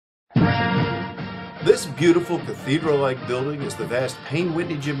This beautiful cathedral-like building is the vast Payne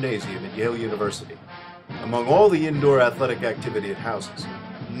Whitney Gymnasium at Yale University. Among all the indoor athletic activity it houses,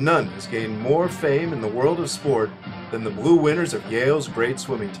 none has gained more fame in the world of sport than the blue winners of Yale's great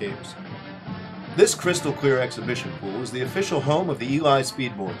swimming teams. This crystal-clear exhibition pool is the official home of the Eli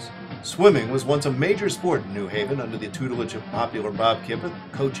Speed Boys. Swimming was once a major sport in New Haven under the tutelage of popular Bob Kiphuth,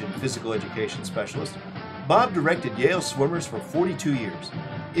 coach and physical education specialist. Bob directed Yale swimmers for 42 years.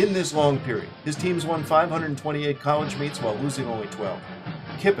 In this long period, his teams won 528 college meets while losing only 12.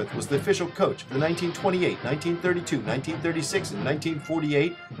 Kiphuth was the official coach of the 1928, 1932, 1936, and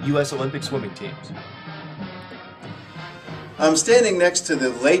 1948 U.S. Olympic swimming teams. I'm standing next to the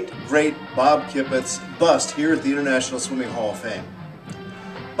late, great Bob Kiphuth's bust here at the International Swimming Hall of Fame.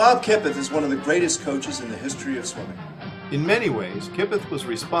 Bob Kiphuth is one of the greatest coaches in the history of swimming. In many ways, Kiphuth was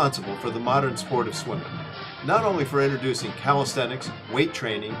responsible for the modern sport of swimming, not only for introducing calisthenics, weight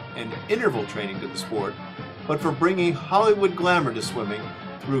training, and interval training to the sport, but for bringing Hollywood glamour to swimming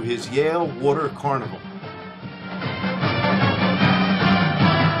through his Yale Water Carnival.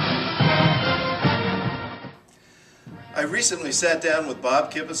 I recently sat down with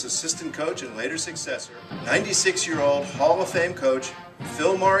Bob Kiphuth's assistant coach and later successor, 96-year-old Hall of Fame coach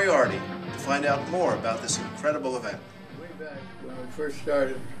Phil Moriarty, to find out more about this incredible event. Way back when we first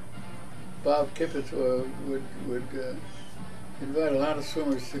started, Bob Kiphuth would invite a lot of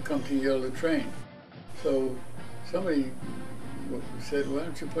swimmers to come to Yale to train. So somebody said, why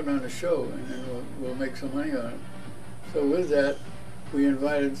don't you put on a show and then we'll make some money on it. So with that, we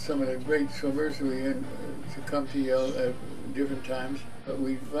invited some of the great swimmers to come to Yale at different times. But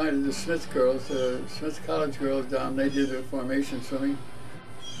we invited the Smith girls, Smith College girls down. They did their formation swimming.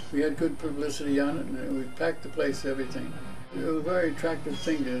 We had good publicity on it, and we packed the place, everything. It was a very attractive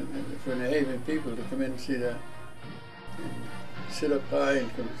thing for New Haven people to come in and see that. And sit up high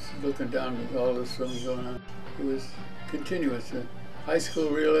and come looking down at all the swimming going on. It was continuous. High school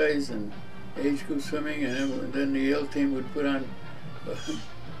relays and age group swimming, and then the Yale team would put on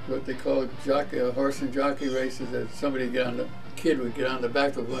what they call horse and jockey races. That kid would get on the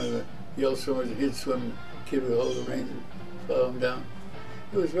back of one of the Yale swimmers and he'd swim. The kid would hold the reins and follow him down.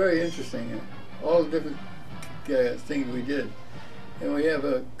 It was very interesting. All the different things we did. And we have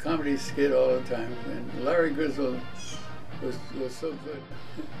a comedy skit all the time. And Larry Griswold was so good.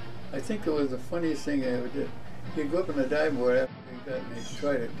 I think it was the funniest thing I ever did. He'd go up on the dive board after he got and he'd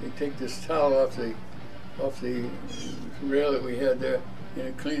try to take this towel off the rail that we had there, and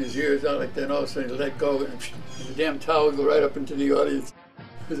he'd clean his ears out like that, and all of a sudden he'd let go, and the damn towel would go right up into the audience.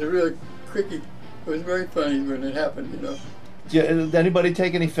 It was a really quickie. It was very funny when it happened, you know. Yeah, did anybody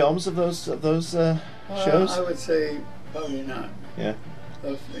take any films of those shows? I would say probably not. Yeah.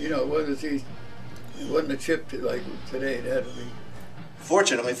 You know, it wasn't a chip like today. It had to be.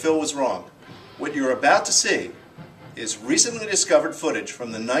 Fortunately, Phil was wrong. What you're about to see is recently discovered footage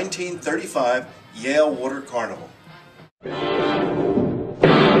from the 1935 Yale Water Carnival.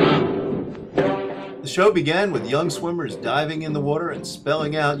 The show began with young swimmers diving in the water and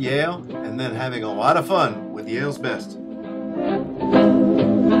spelling out Yale, and then having a lot of fun with Yale's best.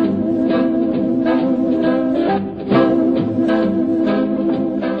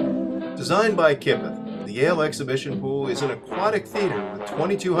 Designed by Kiphuth, the Yale Exhibition Pool is an aquatic theater with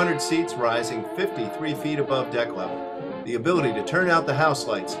 2,200 seats rising 53 feet above deck level. The ability to turn out the house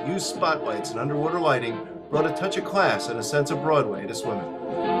lights, use spotlights and underwater lighting brought a touch of class and a sense of Broadway to swimming.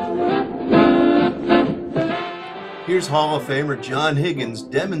 Here's Hall of Famer John Higgins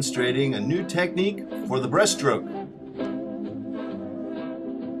demonstrating a new technique for the breaststroke.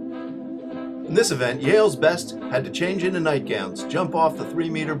 In this event, Yale's best had to change into nightgowns, jump off the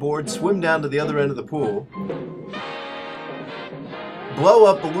 3-meter board, swim down to the other end of the pool, blow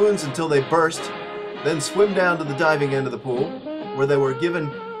up balloons until they burst, then swim down to the diving end of the pool, where they were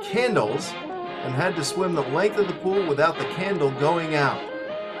given candles and had to swim the length of the pool without the candle going out.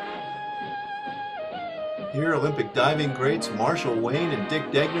 Here, Olympic diving greats Marshall Wayne and Dick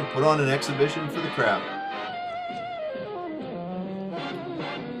Degner put on an exhibition for the crowd.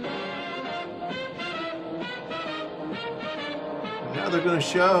 And now they're going to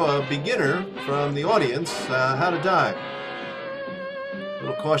show a beginner from the audience how to dive. A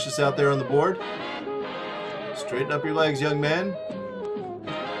little cautious out there on the board. Straighten up your legs, young man.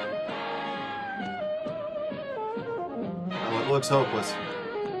 Oh, it looks hopeless.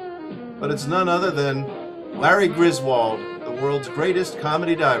 But it's none other than Larry Griswold, the world's greatest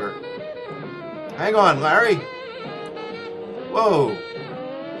comedy diver. Hang on, Larry. Whoa.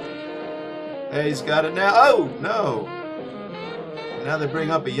 Hey, he's got it now. Oh, no. Now they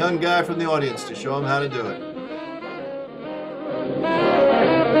bring up a young guy from the audience to show him how to do it.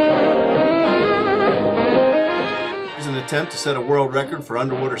 attempt to set a world record for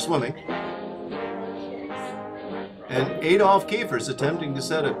underwater swimming. And Adolf Kiefer's attempting to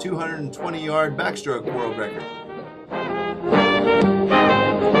set a 220-yard backstroke world record.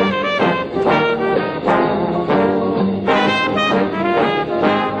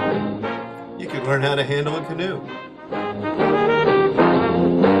 You could learn how to handle a canoe.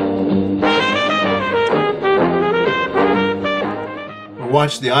 Or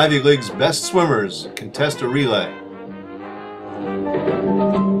watch the Ivy League's best swimmers contest a relay.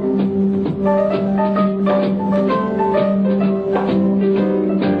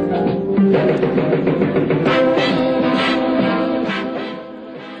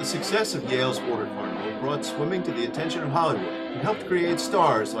 The success of Yale's Water Carnival brought swimming to the attention of Hollywood and helped create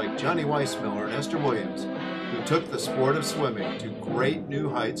stars like Johnny Weissmuller and Esther Williams, who took the sport of swimming to great new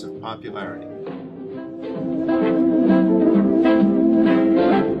heights of popularity.